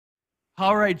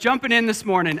All right, jumping in this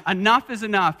morning. Enough is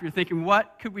enough. You're thinking,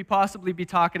 what could we possibly be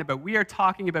talking about? We are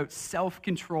talking about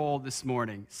self-control this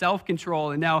morning.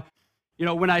 Self-control. And now,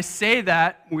 when I say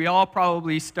that, we all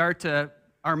probably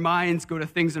our minds go to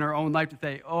things in our own life to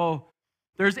say, oh,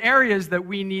 there's areas that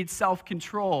we need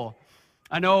self-control.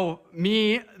 I know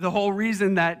the whole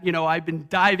reason that, I've been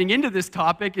diving into this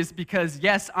topic is because,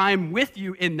 yes, I'm with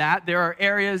you in that. There are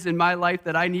areas in my life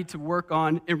that I need to work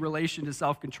on in relation to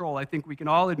self-control. I think we can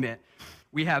all admit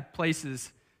we have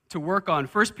places to work on.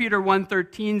 1 Peter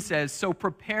 1:13 says, "So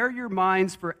prepare your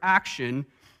minds for action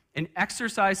and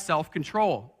exercise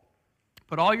self-control.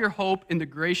 Put all your hope in the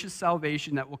gracious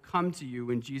salvation that will come to you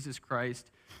when Jesus Christ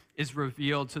is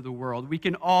revealed to the world." We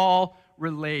can all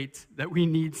relate that we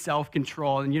need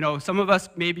self-control. And some of us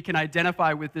maybe can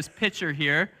identify with this picture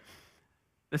here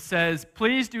that says,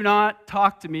 "Please do not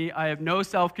talk to me. I have no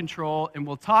self-control and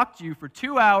will talk to you for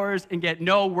 2 hours and get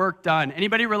no work done."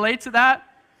 Anybody relate to that?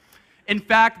 In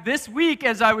fact, this week,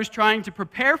 as I was trying to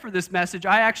prepare for this message,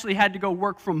 I actually had to go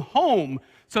work from home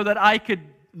so that I could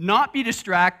not be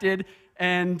distracted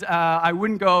and I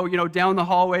wouldn't go, down the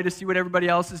hallway to see what everybody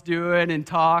else is doing and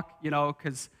talk,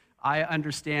 because I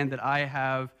understand that I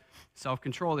have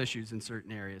self-control issues in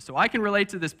certain areas. So I can relate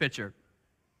to this picture.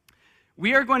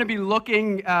 We are going to be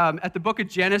looking at the book of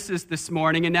Genesis this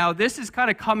morning, and now this is kind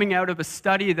of coming out of a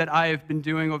study that I have been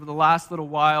doing over the last little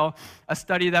while, a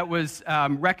study that was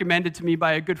recommended to me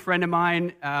by a good friend of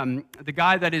mine. The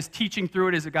guy that is teaching through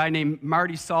it is a guy named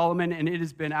Marty Solomon, and it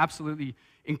has been absolutely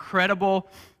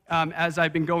incredible. As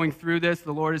I've been going through this,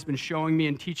 the Lord has been showing me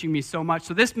and teaching me so much.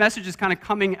 So this message is kind of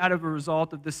coming out of a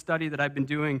result of this study that I've been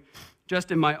doing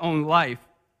just in my own life.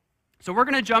 So we're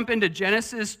going to jump into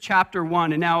Genesis chapter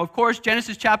 1. And now, of course,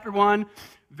 Genesis chapter 1,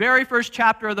 very first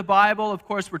chapter of the Bible. Of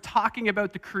course, we're talking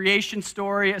about the creation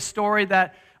story, a story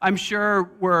that I'm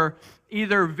sure we're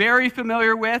either very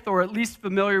familiar with or at least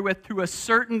familiar with to a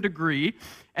certain degree.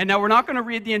 And now we're not going to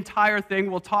read the entire thing.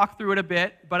 We'll talk through it a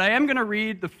bit. But I am going to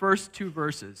read the first 2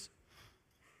 verses.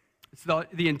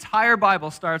 The entire Bible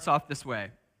starts off this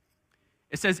way.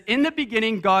 It says, "In the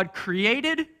beginning, God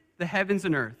created the heavens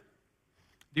and earth.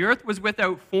 The earth was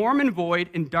without form and void,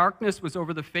 and darkness was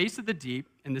over the face of the deep,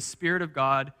 and the Spirit of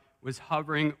God was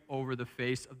hovering over the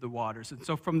face of the waters." And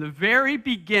so from the very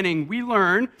beginning, we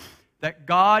learn that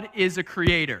God is a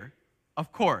creator.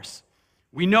 Of course,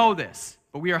 we know this,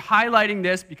 but we are highlighting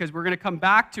this because we're going to come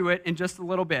back to it in just a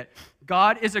little bit.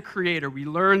 God is a creator. We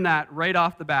learn that right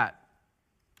off the bat.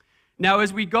 Now,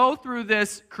 as we go through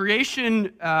this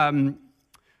creation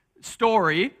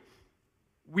story,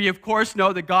 we, of course,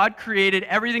 know that God created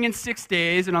everything in 6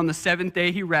 days, and on the 7th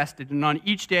day, he rested. And on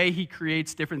each day, he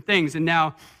creates different things. And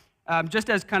now, just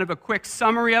as kind of a quick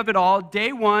summary of it all,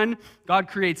 day 1, God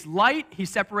creates light. He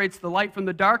separates the light from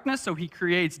the darkness, so he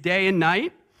creates day and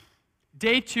night.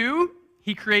 Day 2,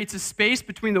 he creates a space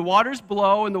between the waters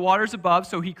below and the waters above,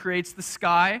 so he creates the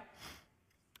sky.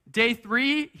 Day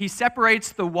 3, he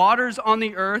separates the waters on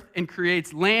the earth and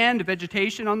creates land,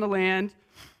 vegetation on the land.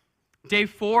 Day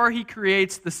 4, he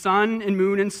creates the sun and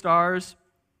moon and stars.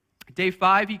 Day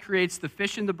 5, he creates the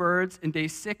fish and the birds. And day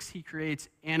 6, he creates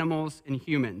animals and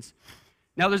humans.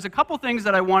 Now, there's a couple things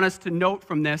that I want us to note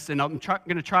from this, and I'm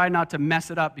going to try not to mess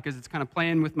it up because it's kind of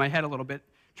playing with my head a little bit,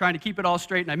 trying to keep it all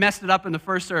straight, and I messed it up in the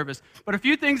first service. But a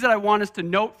few things that I want us to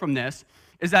note from this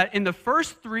is that in the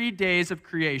first 3 days of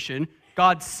creation,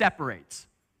 God separates.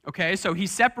 Okay, so he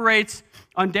separates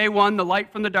on day 1 the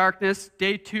light from the darkness.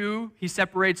 Day 2, he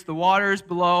separates the waters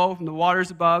below from the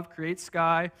waters above, creates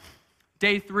sky.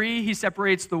 Day 3, he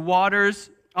separates the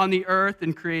waters on the earth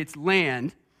and creates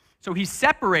land. So he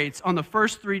separates on the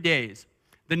first 3 days.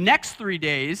 The next 3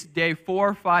 days, day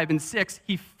 4, 5, and 6,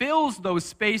 he fills those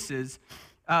spaces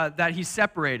that he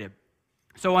separated.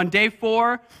 So on day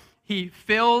 4, he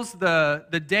fills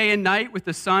the day and night with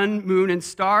the sun, moon, and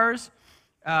stars.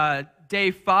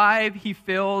 Day 5, he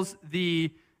fills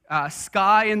the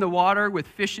sky and the water with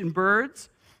fish and birds.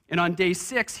 And on day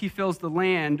 6, he fills the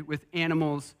land with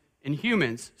animals and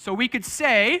humans. So we could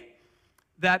say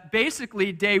that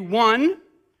basically day 1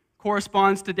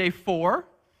 corresponds to day 4,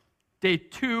 day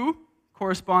 2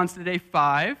 corresponds to day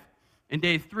 5, and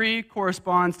day 3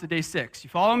 corresponds to day 6. You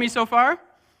follow me so far?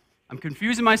 I'm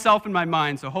confusing myself in my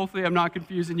mind, so hopefully I'm not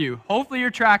confusing you. Hopefully you're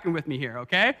tracking with me here,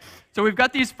 okay? So we've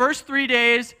got these first 3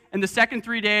 days and the second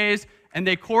 3 days, and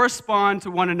they correspond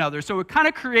to one another. So it kind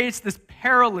of creates this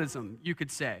parallelism, you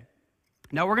could say.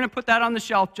 Now we're going to put that on the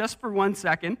shelf just for 1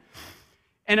 second.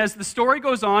 And as the story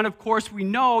goes on, of course, we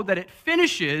know that it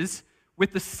finishes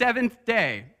with the 7th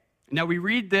day. Now we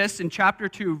read this in chapter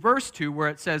 2, verse 2, where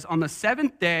it says, "On the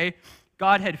 7th day,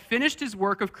 God had finished his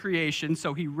work of creation,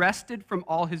 so he rested from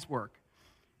all his work.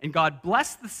 And God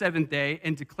blessed the seventh day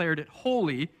and declared it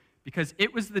holy, because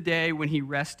it was the day when he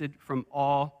rested from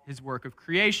all his work of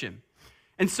creation.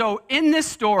 And so in this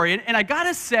story, and I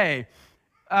gotta say,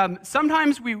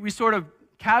 sometimes we sort of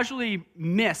casually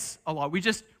miss a lot.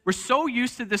 We're so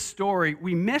used to this story,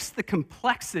 we miss the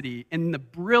complexity and the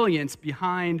brilliance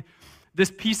behind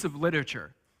this piece of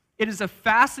literature. It is a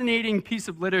fascinating piece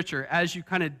of literature as you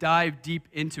kind of dive deep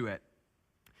into it.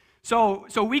 So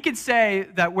we could say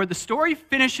that where the story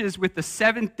finishes with the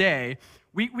seventh day,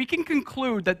 we can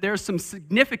conclude that there's some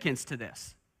significance to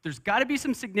this. There's got to be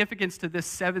some significance to this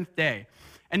seventh day.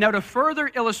 And now to further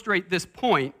illustrate this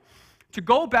point, to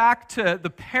go back to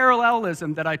the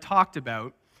parallelism that I talked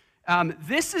about,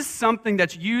 this is something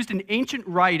that's used in ancient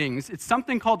writings. It's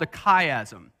something called a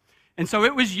chiasm. And so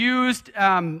it was used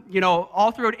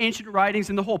all throughout ancient writings,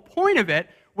 and the whole point of it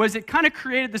was it kind of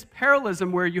created this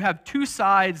parallelism where you have two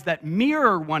sides that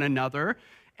mirror one another,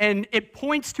 and it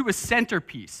points to a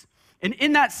centerpiece. And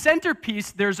in that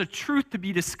centerpiece, there's a truth to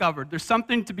be discovered. There's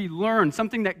something to be learned,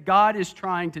 something that God is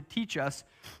trying to teach us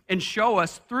and show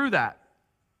us through that.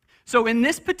 So in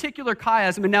this particular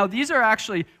chiasm, and now these are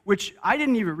actually, which I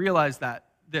didn't even realize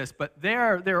but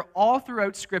they're all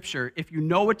throughout Scripture. If you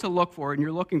know what to look for and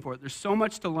you're looking for it, there's so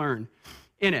much to learn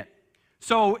in it.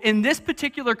 So in this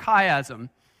particular chiasm,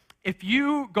 if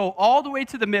you go all the way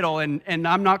to the middle, and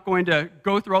I'm not going to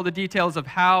go through all the details of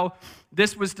how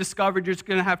this was discovered, you're just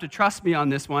going to have to trust me on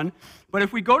this one. But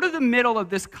if we go to the middle of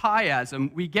this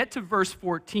chiasm, we get to verse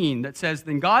 14 that says,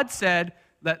 "Then God said,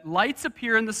 'Let lights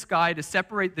appear in the sky to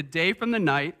separate the day from the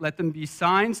night. Let them be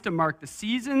signs to mark the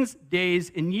seasons,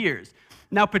 days, and years.'"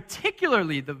 Now,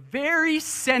 particularly the very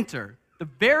center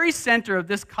of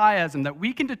this chiasm that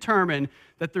we can determine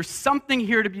that there's something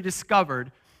here to be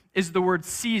discovered is the word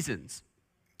seasons.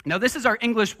 Now, this is our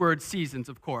English word seasons,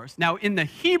 of course. Now, in the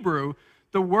Hebrew,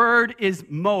 the word is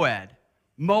moed.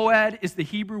 Moed is the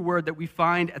Hebrew word that we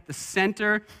find at the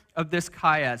center of this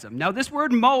chiasm. Now, this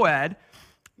word moed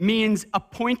means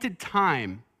appointed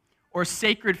time or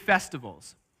sacred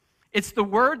festivals. It's the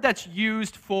word that's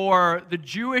used for the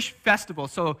Jewish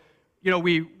festivals. So,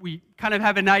 we kind of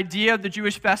have an idea of the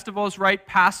Jewish festivals, right?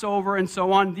 Passover and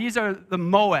so on. These are the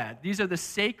moed. These are the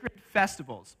sacred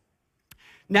festivals.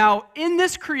 Now, in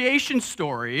this creation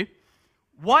story,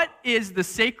 what is the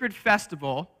sacred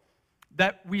festival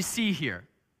that we see here?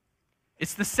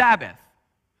 It's the Sabbath.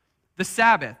 The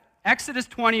Sabbath. Exodus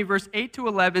 20, verse 8 to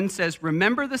 11 says,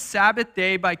 "Remember the Sabbath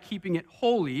day by keeping it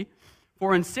holy.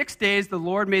 For in 6 days the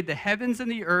Lord made the heavens and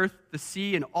the earth, the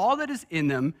sea, and all that is in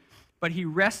them, but he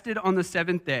rested on the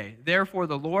seventh day. Therefore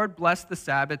the Lord blessed the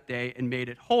Sabbath day and made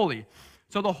it holy."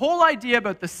 So the whole idea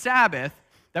about the Sabbath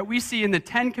that we see in the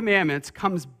Ten Commandments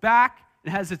comes back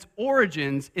and has its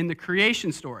origins in the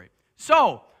creation story.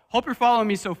 So, hope you're following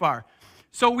me so far.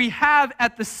 So we have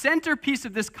at the centerpiece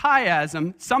of this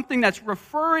chiasm something that's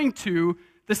referring to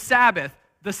the Sabbath,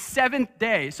 the seventh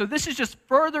day. So this is just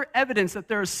further evidence that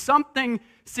there is something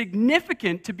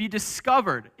significant to be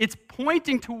discovered. It's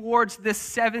pointing towards this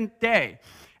seventh day.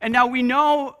 And now we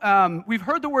know, we've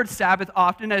heard the word Sabbath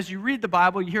often. As you read the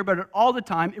Bible, you hear about it all the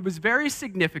time. It was very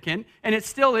significant, and it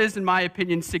still is, in my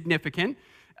opinion, significant.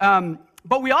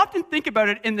 But we often think about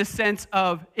it in the sense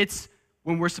of it's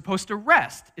when we're supposed to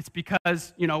rest. It's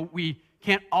because, we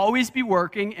can't always be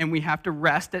working and we have to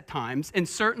rest at times, and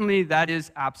certainly that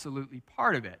is absolutely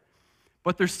part of it.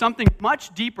 But there's something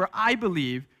much deeper, I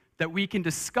believe, that we can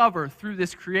discover through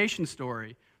this creation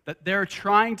story that they're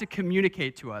trying to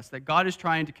communicate to us, that God is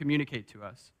trying to communicate to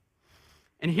us.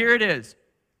 And here it is.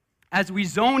 As we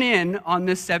zone in on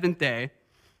this seventh day,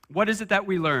 what is it that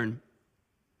we learn?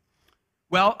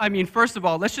 Well, first of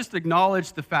all, let's just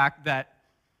acknowledge the fact that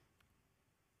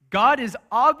God is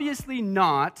obviously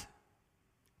not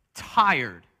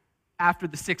tired after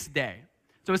the sixth day.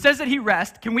 So it says that he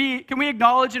rests. Can we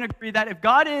acknowledge and agree that if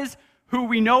God is who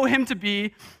we know him to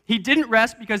be, he didn't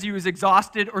rest because he was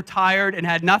exhausted or tired and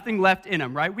had nothing left in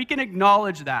him, right? We can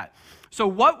acknowledge that. So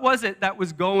what was it that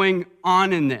was going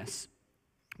on in this?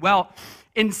 Well,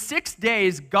 in 6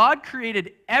 days, God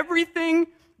created everything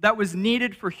that was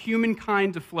needed for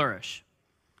humankind to flourish.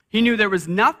 He knew there was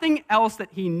nothing else that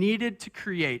he needed to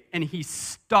create, and he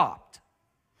stopped.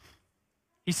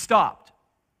 He stopped.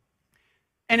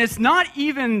 And it's not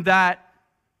even that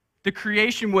the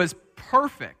creation was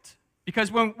perfect,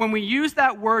 because when we use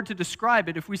that word to describe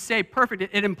it, if we say perfect,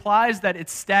 it implies that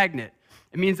it's stagnant.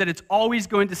 It means that it's always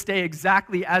going to stay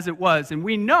exactly as it was. And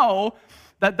we know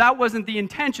that that wasn't the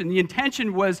intention. The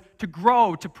intention was to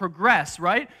grow, to progress,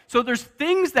 right? So there's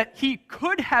things that he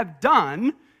could have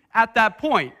done at that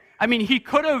point. I mean, he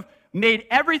could have made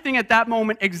everything at that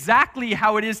moment exactly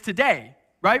how it is today,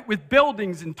 right? With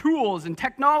buildings and tools and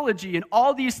technology and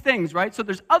all these things, right? So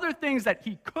there's other things that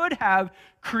he could have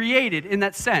created in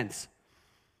that sense.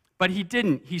 But he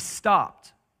didn't. He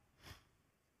stopped.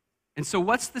 And so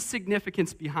what's the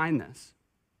significance behind this?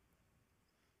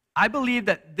 I believe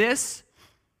that this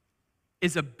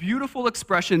is a beautiful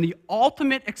expression, the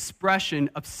ultimate expression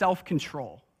of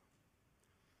self-control.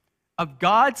 Of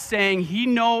God saying he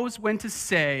knows when to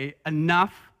say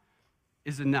enough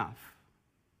is enough.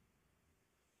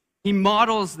 He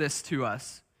models this to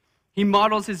us. He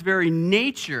models his very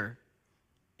nature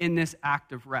in this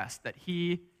act of rest, that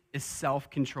he is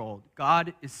self-controlled.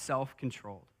 God is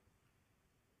self-controlled.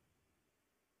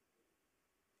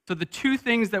 So the two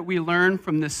things that we learn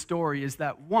from this story is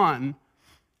that, one,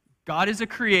 God is a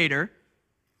creator,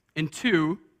 and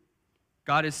two,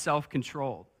 God is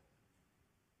self-controlled.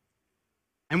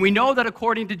 And we know that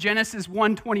according to Genesis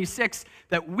 1:26,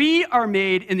 that we are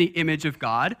made in the image of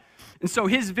God, and so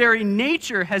his very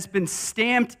nature has been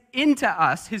stamped into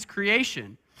us, his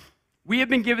creation. We have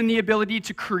been given the ability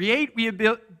to create. We have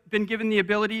been given the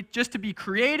ability just to be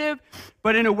creative,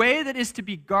 but in a way that is to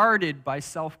be guarded by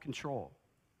self-control.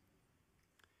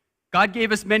 God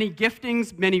gave us many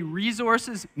giftings, many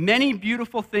resources, many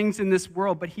beautiful things in this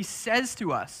world, but he says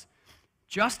to us,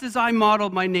 just as I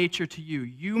modeled my nature to you,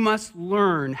 you must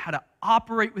learn how to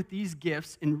operate with these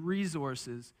gifts and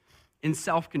resources in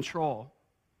self-control.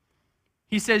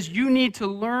 He says you need to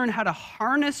learn how to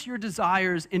harness your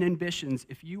desires and ambitions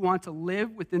if you want to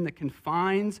live within the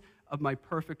confines of my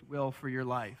perfect will for your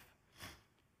life.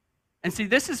 And see,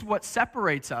 this is what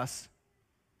separates us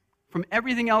from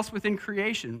everything else within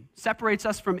creation, separates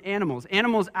us from animals.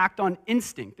 Animals act on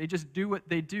instinct. They just do what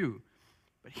they do.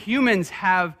 But humans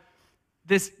have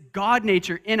this God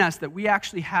nature in us that we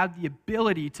actually have the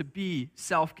ability to be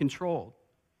self-controlled.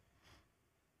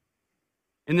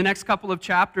 In the next couple of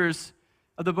chapters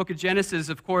of the book of Genesis,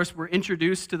 of course, we're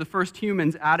introduced to the first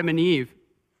humans, Adam and Eve.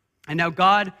 And now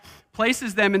God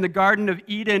places them in the Garden of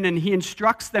Eden, and he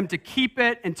instructs them to keep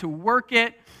it and to work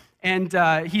it. And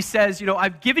he says,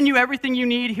 I've given you everything you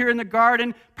need here in the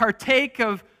garden. Partake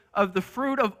of the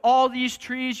fruit of all these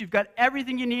trees. You've got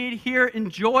everything you need here.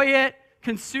 Enjoy it.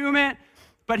 Consume it.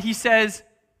 But he says,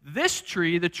 this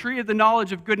tree, the tree of the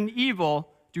knowledge of good and evil,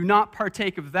 do not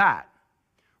partake of that.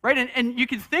 Right? And you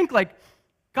could think like,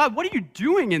 God, what are you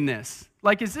doing in this?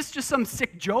 Like, is this just some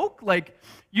sick joke? Like,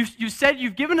 you said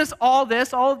you've given us all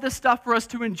of this stuff for us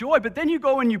to enjoy, but then you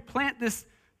go and you plant this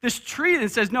tree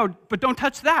that says, no, but don't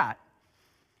touch that.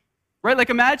 Right? Like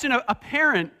imagine a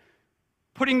parent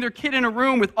putting their kid in a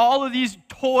room with all of these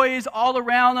toys all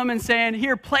around them and saying,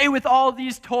 here, play with all of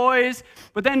these toys.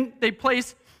 But then they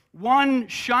place one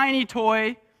shiny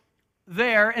toy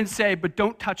there and say, but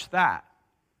don't touch that.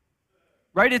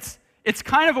 Right? It's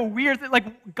kind of a weird thing.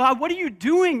 Like, God, what are you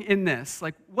doing in this?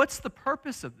 Like, what's the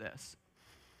purpose of this?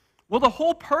 Well, the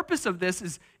whole purpose of this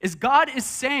is God is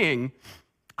saying,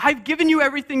 I've given you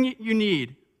everything you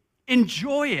need.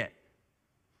 Enjoy it.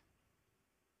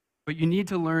 But you need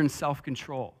to learn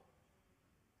self-control.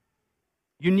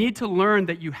 You need to learn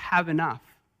that you have enough.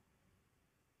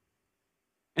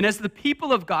 And as the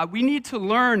people of God, we need to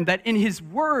learn that in his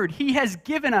word, he has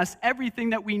given us everything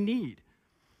that we need.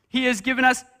 He has given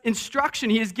us instruction.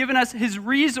 He has given us his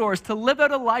resource to live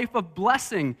out a life of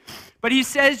blessing. But he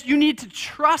says, you need to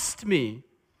trust me.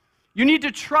 You need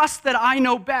to trust that I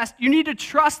know best. You need to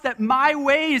trust that my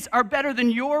ways are better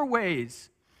than your ways.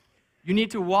 You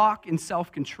need to walk in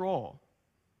self-control.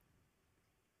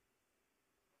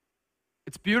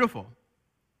 It's beautiful.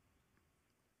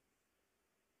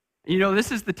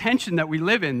 This is the tension that we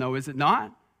live in, though, is it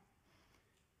not?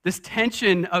 This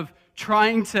tension of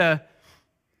trying to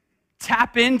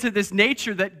tap into this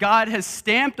nature that God has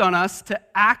stamped on us to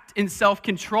act in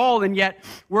self-control, and yet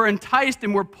we're enticed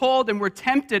and we're pulled and we're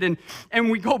tempted and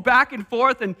we go back and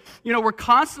forth, and we're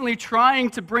constantly trying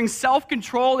to bring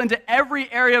self-control into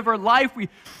every area of our life.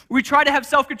 We try to have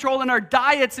self-control in our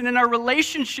diets and in our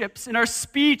relationships, in our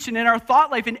speech and in our thought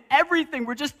life, in everything.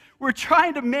 We're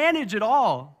trying to manage it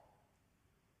all.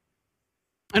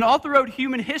 And all throughout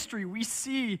human history, we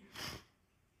see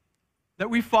that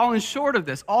we've fallen short of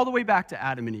this, all the way back to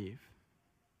Adam and Eve.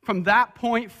 From that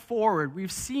point forward,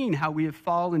 we've seen how we have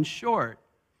fallen short.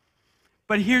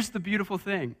 But here's the beautiful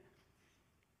thing,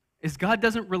 is God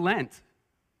doesn't relent.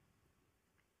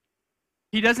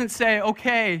 He doesn't say,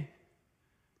 okay,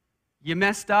 you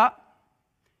messed up,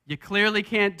 you clearly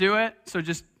can't do it, so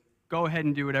just go ahead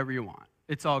and do whatever you want.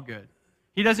 It's all good.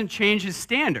 He doesn't change his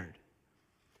standard.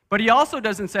 But he also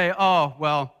doesn't say, oh,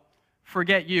 well,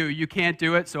 forget you. You can't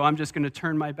do it, so I'm just going to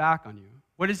turn my back on you.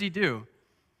 What does he do?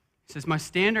 He says, my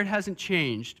standard hasn't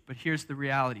changed, but here's the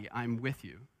reality. I'm with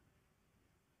you.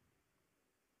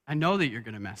 I know that you're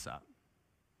going to mess up.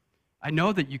 I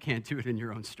know that you can't do it in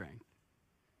your own strength.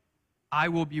 I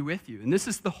will be with you. And this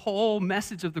is the whole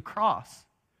message of the cross.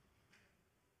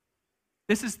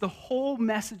 This is the whole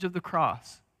message of the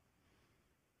cross.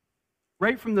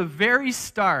 Right from the very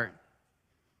start,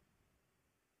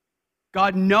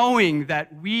 God knowing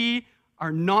that we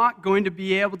are not going to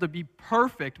be able to be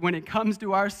perfect when it comes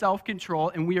to our self-control,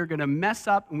 and we are going to mess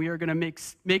up and we are going to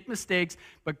make mistakes,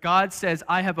 but God says,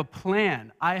 I have a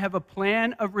plan. I have a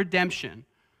plan of redemption.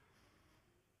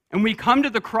 And we come to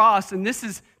the cross, and this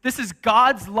is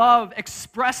God's love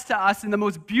expressed to us in the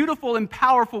most beautiful and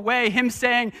powerful way. Him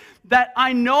saying that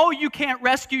I know you can't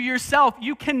rescue yourself.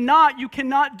 You cannot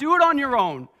do it on your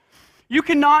own. You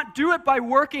cannot do it by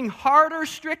working harder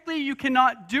strictly. You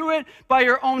cannot do it by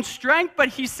your own strength. But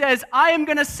he says, I am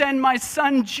going to send my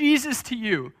son Jesus to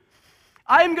you.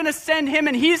 I am going to send him,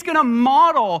 and he's going to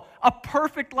model a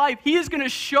perfect life. He is going to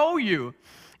show you.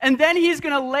 And then he's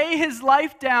going to lay his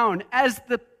life down as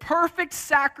the perfect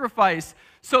sacrifice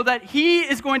so that he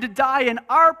is going to die in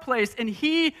our place, and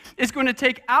he is going to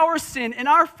take our sin and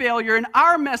our failure and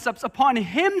our mess-ups upon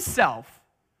himself.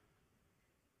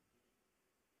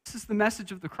 This is the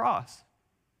message of the cross.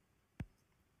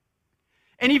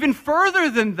 And even further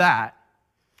than that,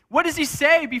 what does he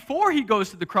say before he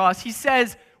goes to the cross? He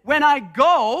says, when I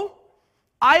go,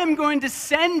 I am going to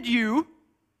send you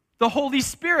the Holy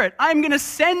Spirit. I'm going to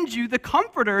send you the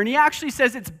Comforter. And he actually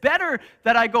says it's better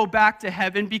that I go back to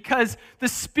heaven because the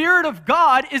Spirit of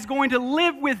God is going to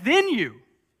live within you.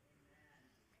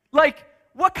 Like,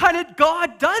 what kind of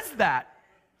God does that?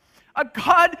 A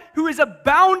God who is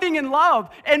abounding in love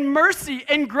and mercy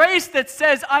and grace that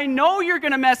says, I know you're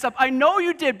going to mess up. I know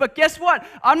you did, but guess what?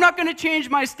 I'm not going to change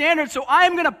my standards, so I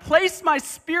am going to place my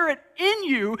Spirit in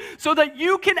you so that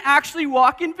you can actually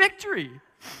walk in victory.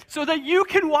 So that you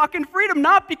can walk in freedom,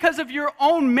 not because of your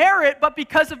own merit, but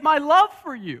because of my love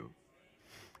for you.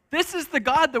 This is the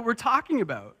God that we're talking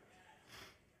about.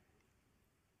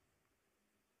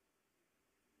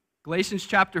 Galatians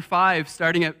chapter 5,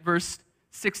 starting at verse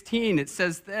 16, it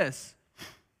says this.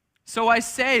 So I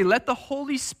say, let the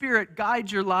Holy Spirit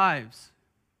guide your lives.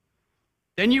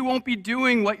 Then you won't be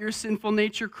doing what your sinful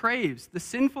nature craves. The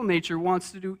sinful nature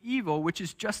wants to do evil, which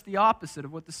is just the opposite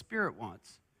of what the Spirit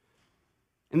wants.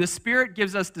 And the Spirit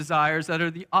gives us desires that are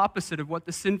the opposite of what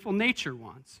the sinful nature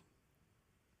wants.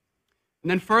 And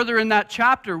then further in that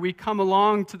chapter, we come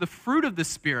along to the fruit of the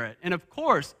Spirit. And of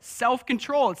course,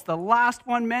 self-control, it's the last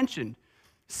one mentioned.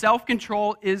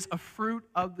 Self-control is a fruit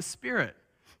of the Spirit,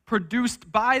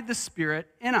 produced by the Spirit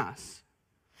in us.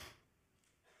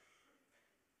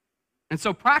 And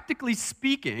so practically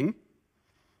speaking,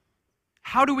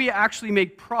 how do we actually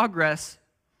make progress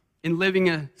in living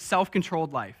a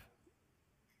self-controlled life?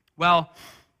 Well,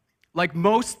 like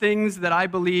most things that I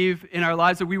believe in our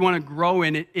lives that we want to grow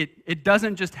in, it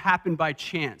doesn't just happen by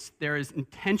chance. There is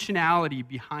intentionality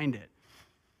behind it.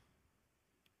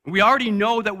 We already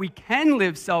know that we can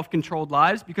live self-controlled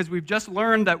lives because we've just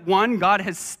learned that, one, God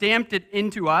has stamped it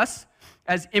into us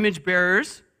as image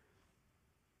bearers,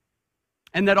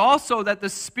 and that also that the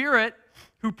Spirit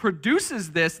who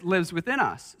produces this lives within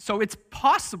us. So it's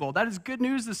possible. That is good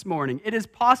news this morning. It is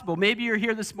possible. Maybe you're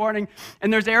here this morning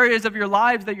and there's areas of your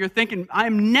lives that you're thinking,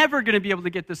 I'm never going to be able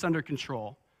to get this under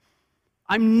control.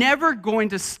 I'm never going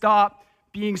to stop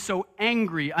being so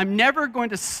angry. I'm never going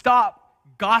to stop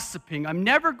gossiping. I'm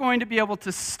never going to be able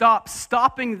to stop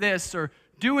stopping this or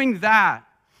doing that.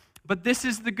 But this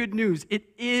is the good news. It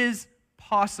is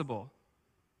possible.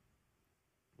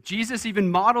 Jesus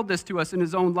even modeled this to us in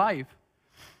his own life.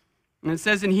 And it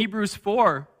says in Hebrews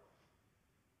 4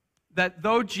 that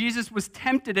though Jesus was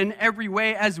tempted in every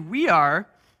way as we are,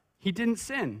 he didn't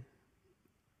sin.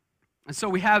 And so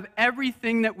we have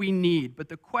everything that we need. But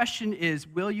the question is,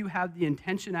 will you have the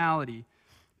intentionality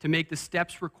to make the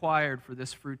steps required for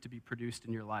this fruit to be produced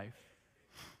in your life?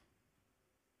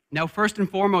 Now, first and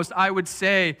foremost, I would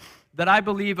say that I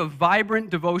believe a vibrant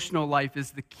devotional life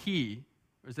is the key.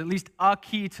 There's at least a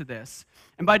key to this.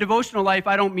 And by devotional life,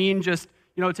 I don't mean just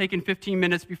taking 15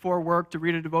 minutes before work to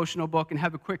read a devotional book and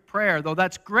have a quick prayer, though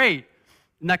that's great,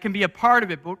 and that can be a part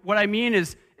of it. But what I mean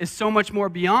is so much more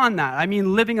beyond that. I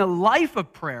mean living a life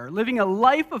of prayer, living a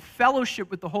life of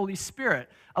fellowship with the Holy Spirit,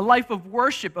 a life of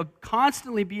worship, of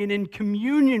constantly being in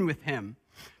communion with him.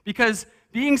 Because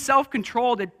being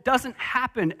self-controlled, it doesn't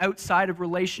happen outside of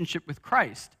relationship with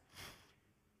Christ.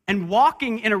 And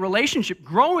walking in a relationship,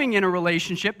 growing in a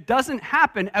relationship, doesn't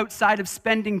happen outside of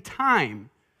spending time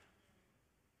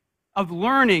of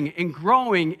learning and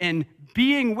growing and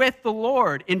being with the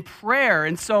Lord in prayer.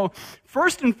 And so,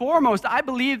 first and foremost, I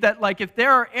believe that like if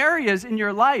there are areas in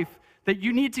your life that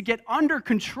you need to get under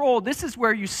control, this is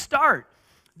where you start.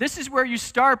 This is where you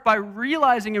start by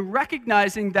realizing and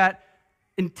recognizing that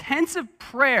intensive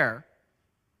prayer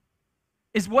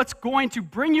is what's going to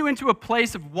bring you into a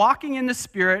place of walking in the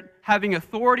Spirit, having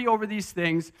authority over these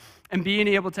things, and being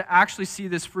able to actually see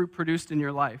this fruit produced in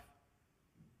your life.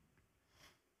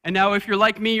 And now if you're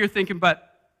like me, you're thinking, but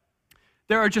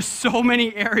there are just so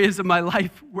many areas of my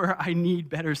life where I need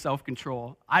better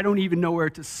self-control. I don't even know where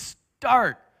to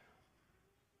start.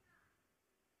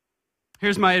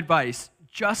 Here's my advice.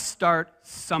 Just start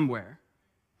somewhere.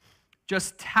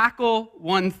 Just tackle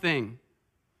one thing.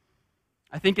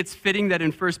 I think it's fitting that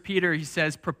in 1 Peter he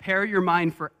says, prepare your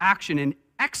mind for action and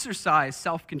exercise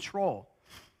self-control.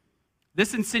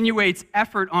 This insinuates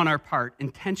effort on our part,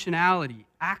 intentionality,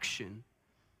 action.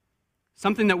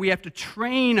 Something that we have to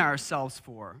train ourselves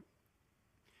for.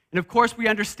 And of course, we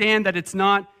understand that it's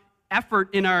not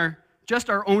effort in just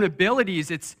our own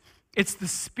abilities, it's the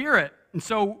Spirit. And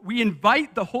so we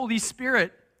invite the Holy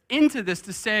Spirit into this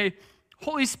to say,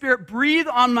 Holy Spirit, breathe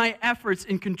on my efforts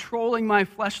in controlling my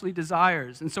fleshly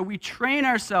desires. And so we train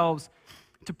ourselves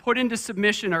to put into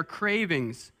submission our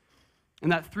cravings,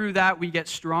 and that through that we get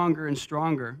stronger and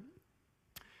stronger.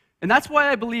 And that's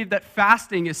why I believe that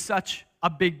fasting is such a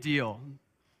big deal.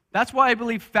 That's why I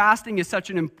believe fasting is such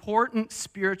an important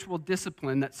spiritual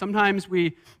discipline that sometimes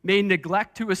we may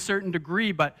neglect to a certain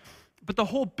degree, but the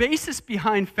whole basis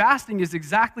behind fasting is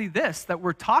exactly this that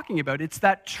we're talking about. It's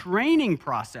that training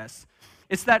process.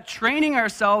 It's that training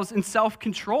ourselves in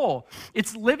self-control.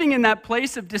 It's living in that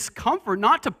place of discomfort,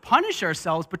 not to punish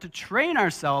ourselves, but to train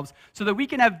ourselves so that we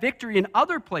can have victory in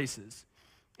other places,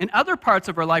 in other parts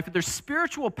of our life. There's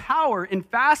spiritual power in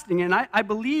fasting, and I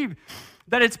believe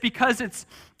that it's because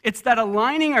it's that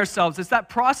aligning ourselves. It's that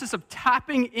process of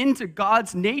tapping into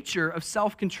God's nature of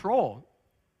self-control.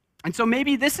 And so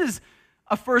maybe this is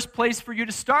a first place for you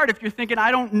to start. If you're thinking,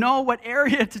 I don't know what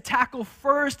area to tackle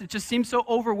first, it just seems so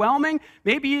overwhelming,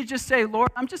 maybe you just say, Lord,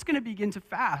 I'm just going to begin to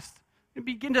fast. I'm going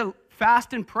to begin to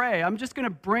fast and pray. I'm just going to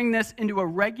bring this into a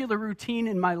regular routine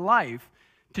in my life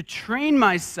to train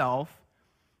myself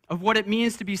of what it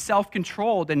means to be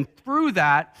self-controlled. And through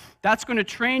that, that's going to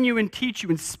train you and teach you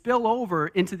and spill over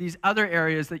into these other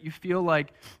areas that you feel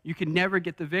like you can never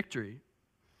get the victory.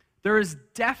 There is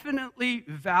definitely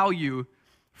value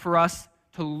for us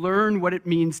to learn what it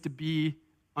means to be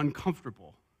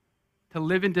uncomfortable, to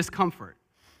live in discomfort.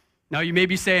 Now, you may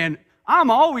be saying, I'm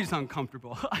always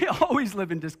uncomfortable. I always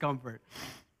live in discomfort.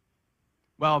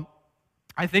 Well,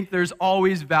 I think there's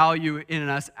always value in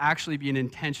us actually being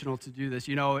intentional to do this.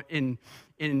 You know, in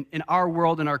our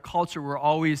world, in our culture, we're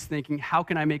always thinking, how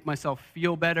can I make myself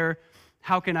feel better?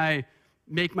 How can I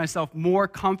make myself more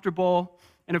comfortable?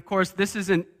 And of course, this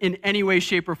isn't in any way,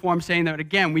 shape, or form saying that,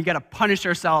 again, we got to punish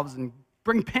ourselves and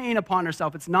bring pain upon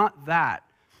ourselves. It's not that.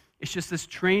 It's just this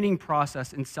training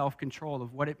process in self-control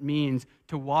of what it means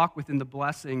to walk within the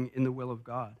blessing in the will of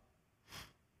God.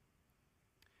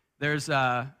 There's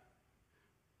a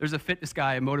fitness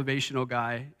guy, a motivational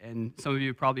guy, and some of you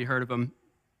have probably heard of him,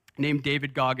 named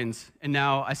David Goggins. And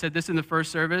now, I said this in the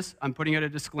first service, I'm putting out a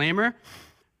disclaimer.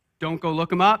 Don't go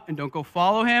look him up and don't go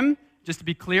follow him. Just to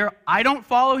be clear, I don't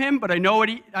follow him, but I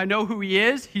know who he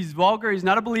is. He's vulgar. He's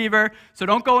not a believer. So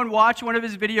don't go and watch one of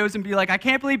his videos and be like, I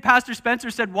can't believe Pastor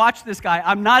Spenser said watch this guy.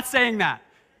 I'm not saying that,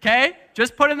 okay?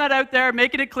 Just putting that out there,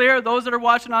 making it clear. Those that are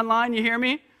watching online, you hear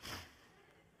me?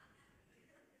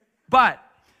 But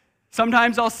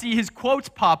sometimes I'll see his quotes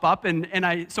pop up,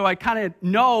 so I kind of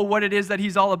know what it is that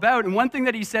he's all about. And one thing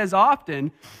that he says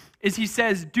often is he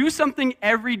says, do something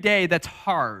every day that's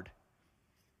hard.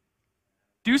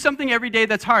 Do something every day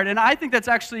that's hard. And I think that's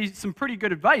actually some pretty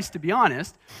good advice, to be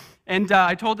honest. And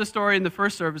I told this story in the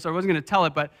first service. I wasn't going to tell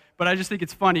it, but I just think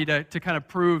it's funny to kind of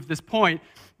prove this point.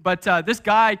 But this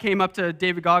guy came up to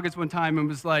David Goggins one time and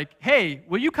was like, hey,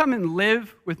 will you come and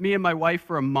live with me and my wife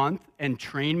for a month and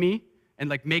train me and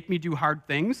like make me do hard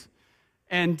things?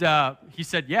 And he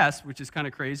said yes, which is kind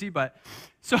of crazy. But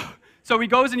so he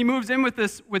goes and he moves in with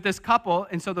this couple.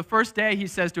 And so the first day he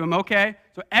says to him, okay,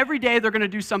 so every day they're going to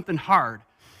do something hard.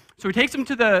 So he takes him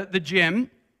to the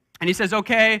gym, and he says,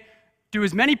 okay, do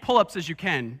as many pull-ups as you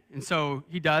can. And so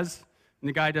he does, and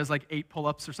the guy does like 8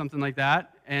 pull-ups or something like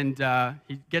that. And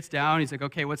he gets down, he's like,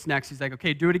 okay, what's next? He's like,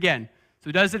 okay, do it again. So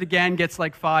he does it again, gets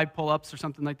like 5 pull-ups or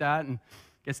something like that, and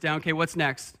gets down, okay, what's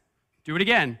next? Do it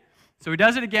again. So he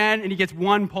does it again, and he gets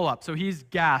 1 pull-up. So he's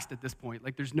gassed at this point.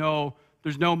 Like there's no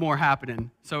more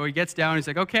happening. So he gets down, he's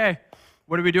like, okay,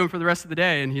 what are we doing for the rest of the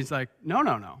day? And he's like,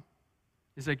 no.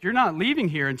 He's like, you're not leaving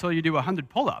here until you do 100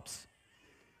 pull-ups.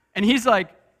 And he's like,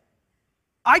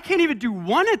 I can't even do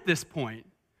one at this point.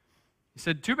 He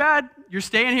said, too bad, you're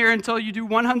staying here until you do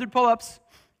 100 pull-ups.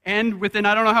 And within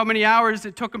I don't know how many hours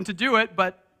it took him to do it,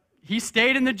 but he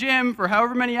stayed in the gym for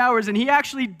however many hours, and he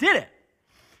actually did it.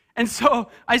 And so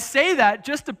I say that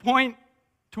just to point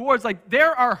towards, like,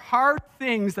 there are hard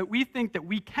things that we think that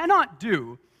we cannot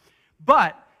do,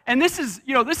 but, and this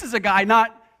is a guy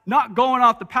not going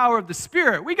off the power of the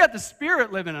Spirit. We got the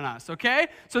Spirit living in us, okay?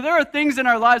 So there are things in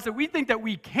our lives that we think that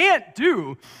we can't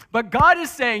do, but God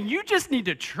is saying, you just need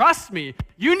to trust me.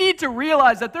 You need to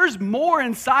realize that there's more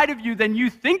inside of you than you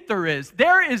think there is.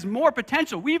 There is more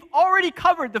potential. We've already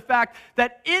covered the fact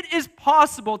that it is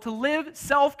possible to live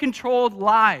self-controlled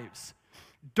lives.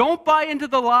 Don't buy into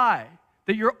the lie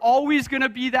that you're always going to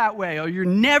be that way or you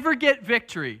never get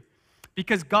victory.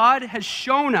 Because God has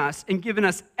shown us and given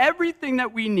us everything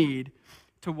that we need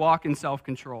to walk in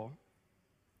self-control.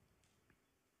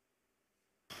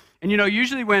 And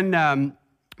usually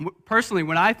personally,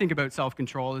 when I think about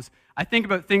self-control, I think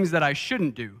about things that I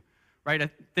shouldn't do, right? I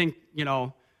think,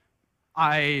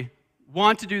 I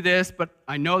want to do this, but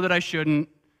I know that I shouldn't.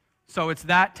 So it's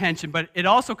that tension. But it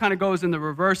also kind of goes in the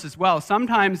reverse as well.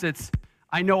 Sometimes it's,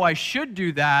 I know I should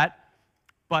do that,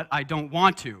 but I don't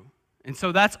want to. And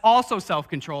so that's also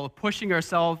self-control, of pushing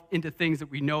ourselves into things that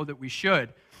we know that we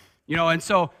should. And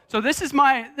so this is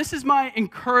my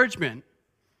encouragement.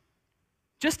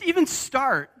 Just even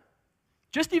start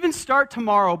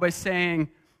tomorrow by saying,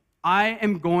 I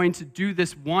am going to do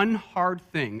this one hard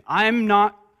thing. I'm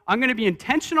going to be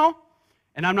intentional,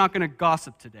 and I'm not going to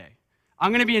gossip today. I'm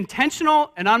going to be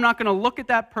intentional, and I'm not going to look at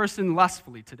that person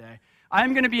lustfully today.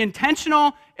 I'm going to be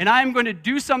intentional, and I'm going to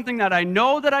do something that I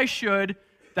know that I should,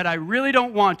 that I really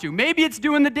don't want to. Maybe it's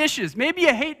doing the dishes. Maybe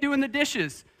you hate doing the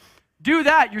dishes. Do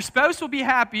that. Your spouse will be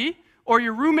happy, or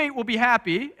your roommate will be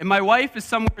happy, and my wife is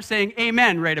somewhere saying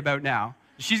amen right about now.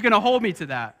 She's going to hold me to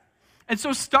that. And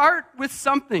so start with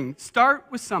something. Start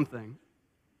with something.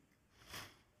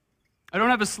 I don't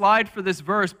have a slide for this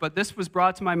verse, but this was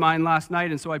brought to my mind last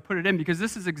night, and so I put it in because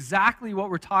this is exactly what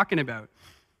we're talking about.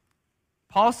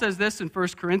 Paul says this in 1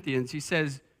 Corinthians. He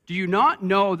says, do you not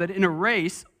know that in a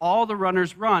race all the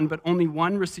runners run, but only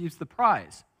one receives the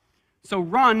prize? So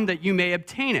run that you may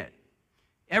obtain it.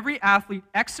 Every athlete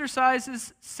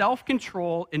exercises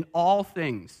self-control in all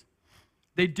things.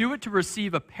 They do it to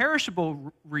receive a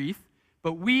perishable wreath,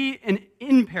 but we an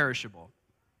imperishable.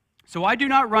 So I do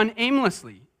not run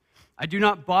aimlessly. I do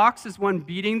not box as one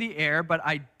beating the air, but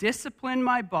I discipline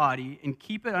my body and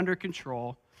keep it under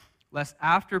control, lest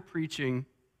after preaching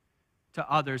to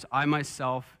others, I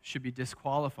myself should be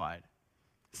disqualified.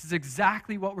 This is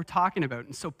exactly what we're talking about.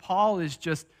 And so Paul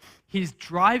he's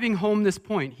driving home this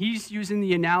point. He's using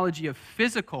the analogy of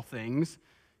physical things.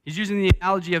 He's using the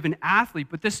analogy of an athlete,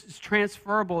 but this is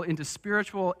transferable into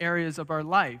spiritual areas of our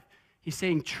life. He's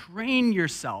saying, train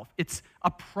yourself. It's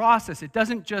a process. It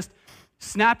doesn't just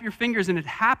snap your fingers and it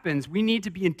happens. We need to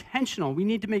be intentional. We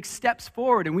need to make steps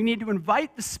forward, and we need to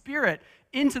invite the Spirit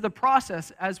into the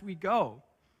process as we go.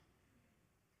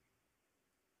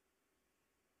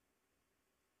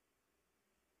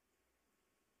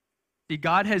 See,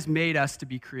 God has made us to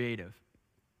be creative.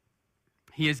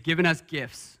 He has given us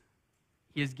gifts.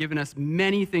 He has given us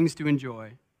many things to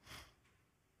enjoy.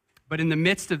 But in the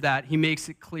midst of that, he makes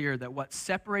it clear that what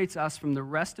separates us from the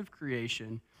rest of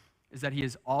creation is that he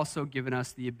has also given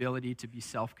us the ability to be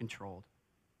self-controlled.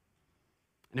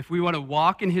 And if we want to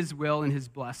walk in his will and his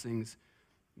blessings,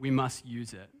 we must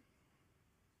use it.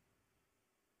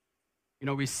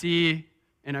 We see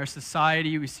in our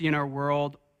society, we see in our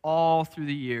world all through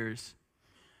the years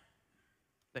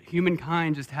that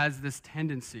humankind just has this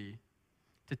tendency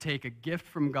to take a gift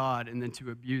from God and then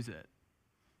to abuse it.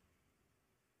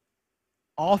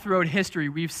 All throughout history,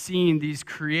 we've seen these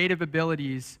creative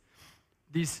abilities,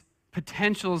 these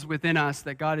potentials within us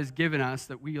that God has given us,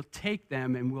 that we'll take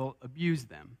them and we'll abuse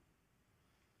them.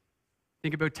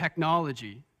 Think about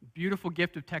technology, beautiful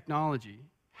gift of technology.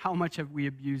 How much have we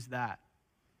abused that?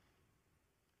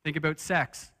 Think about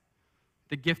sex,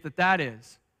 the gift that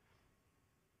is.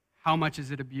 How much is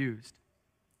it abused?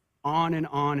 On and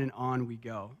on and on we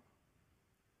go.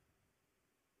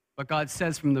 But God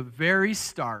says from the very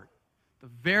start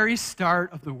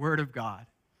of the Word of God,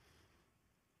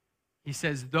 he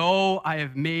says, though I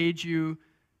have made you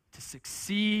to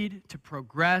succeed, to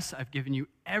progress, I've given you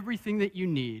everything that you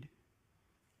need,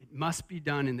 it must be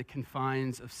done in the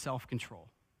confines of self-control.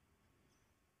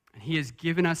 And he has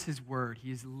given us his word.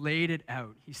 He has laid it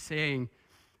out. He's saying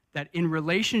that in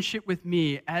relationship with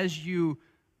me, as you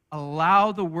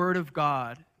allow the word of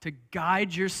God to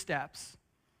guide your steps,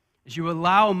 as you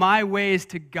allow my ways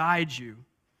to guide you,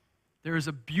 there is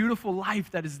a beautiful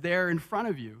life that is there in front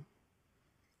of you.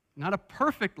 Not a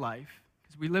perfect life,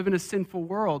 because we live in a sinful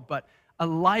world, but a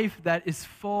life that is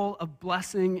full of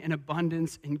blessing and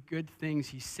abundance and good things.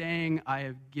 He's saying, I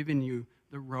have given you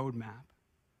the roadmap.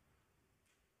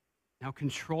 Now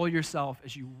control yourself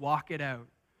as you walk it out,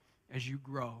 as you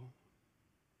grow.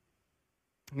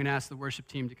 I'm going to ask the worship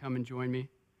team to come and join me.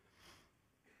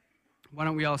 Why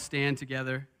don't we all stand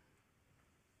together?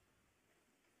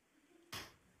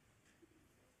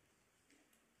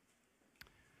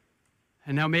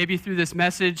 And now maybe through this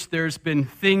message, there's been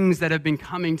things that have been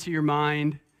coming to your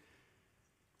mind.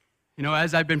 You know,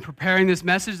 as I've been preparing this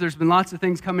message, there's been lots of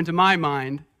things coming to my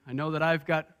mind. I know that I've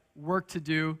got work to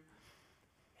do.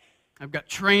 I've got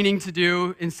training to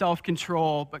do in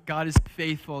self-control, but God is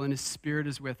faithful and His Spirit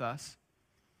is with us.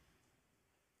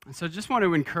 And so I just want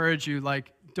to encourage you,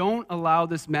 don't allow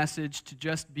this message to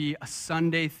just be a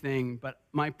Sunday thing, but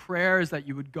my prayer is that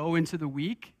you would go into the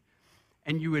week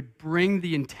and you would bring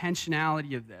the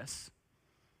intentionality of this.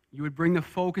 You would bring the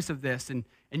focus of this, and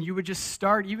you would just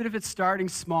start, even if it's starting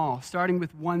small, starting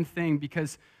with one thing,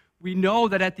 because we know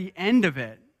that at the end of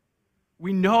it,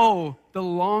 we know the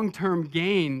long-term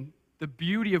gain, the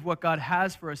beauty of what God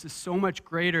has for us is so much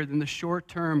greater than the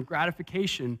short-term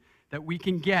gratification that we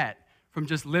can get from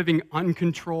just living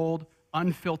uncontrolled,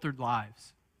 unfiltered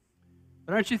lives.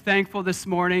 But aren't you thankful this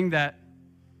morning that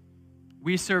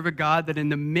we serve a God that in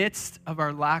the midst of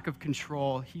our lack of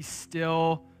control, He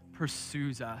still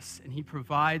pursues us and He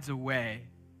provides a way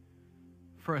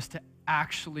for us to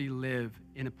actually live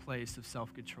in a place of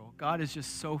self-control. God is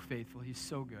just so faithful. He's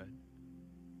so good.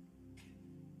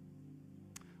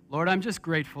 Lord, I'm just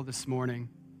grateful this morning.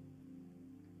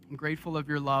 I'm grateful of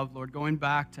your love, Lord, going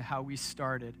back to how we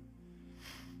started.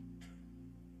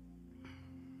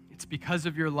 It's because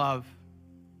of your love.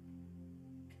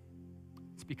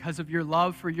 It's because of your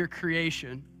love for your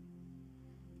creation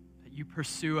that you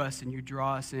pursue us and you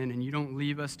draw us in, and you don't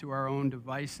leave us to our own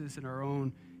devices and our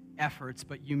own efforts,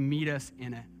 but you meet us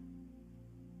in it.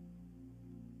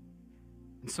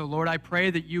 And so, Lord, I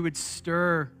pray that you would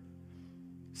stir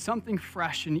something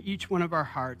fresh in each one of our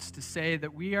hearts to say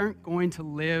that we aren't going to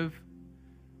live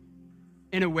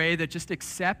in a way that just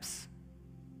accepts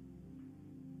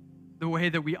the way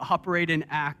that we operate and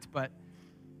act, but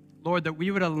Lord, that we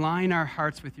would align our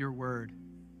hearts with your word.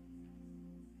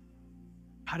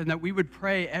 God, and that we would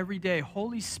pray every day,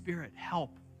 Holy Spirit,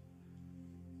 help.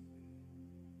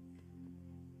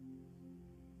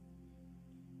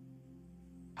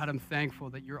 God, I'm thankful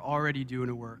that you're already doing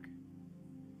a work.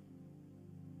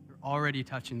 You're already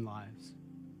touching lives.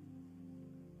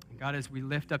 And God, as we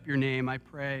lift up your name, I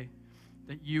pray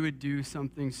that you would do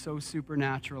something so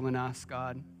supernatural in us,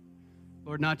 God.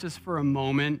 Lord, not just for a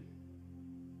moment,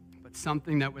 but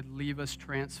something that would leave us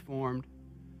transformed,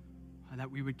 and that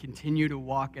we would continue to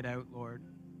walk it out, Lord,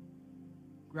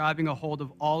 grabbing a hold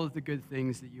of all of the good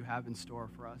things that you have in store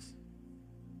for us.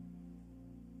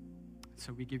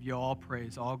 So we give you all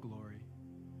praise, all glory.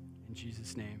 In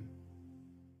Jesus' name.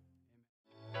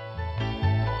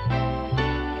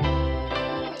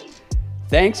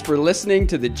 Thanks for listening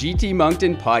to the GT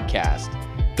Moncton podcast.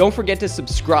 Don't forget to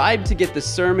subscribe to get the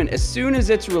sermon as soon as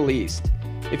it's released.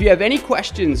 If you have any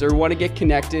questions or want to get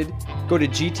connected, go to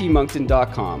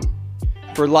gtmoncton.com.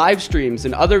 For live streams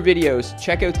and other videos,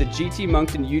 check out the GT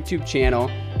Moncton YouTube channel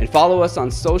and follow us on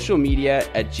social media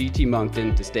at GT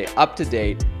Moncton to stay up to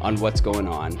date on what's going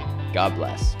on. God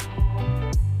bless.